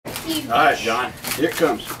right, John. Here it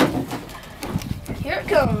comes. Here it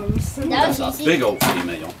comes. That's a big old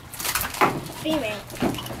female. Female.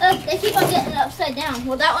 They keep on getting it upside down.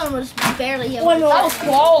 Well, that one was barely over. That was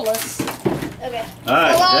flawless. Okay. All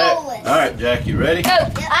right, Jack. Flawless. All right, Jack. You ready? Oh,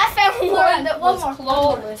 I found one that One was more.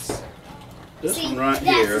 flawless. This See, one right that's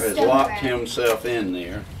here a has stone locked crab. himself in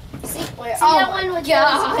there. See, Where? that one with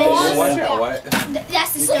God.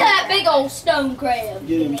 That's the Look stone at that crab. big old stone crab.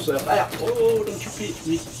 Get himself out. Oh, don't you pinch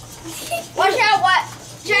me. Watch out, what?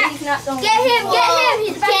 Jack, He's not gonna get him, get him.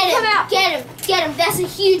 He's about to come out. Get him. That's a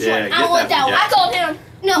huge Yeah, one. get I want that that one, one. Jack. I called him.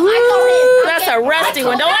 No, I called him. That's a rusty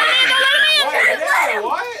one. Don't let him in. Don't let him in.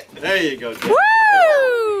 What? There you go, Jack. Woo!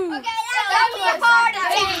 Okay, that got me a heart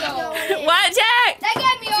attack. What, Jack? That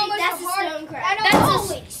got me almost that's a a heart stone crab. attack. That's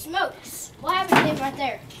Holy smokes. What happened to him right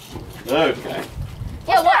there? Okay.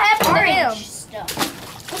 Yeah, what happened to him? Orange stuff.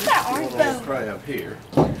 What's that orange Little bone? crab here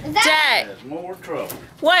Is that Jack, has more trouble.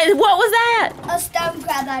 what was that? a stone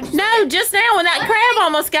crab that I just No, just now when that crab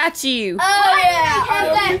almost got you. Oh, yeah.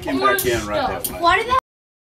 Well, kick him back in right that way. Why did that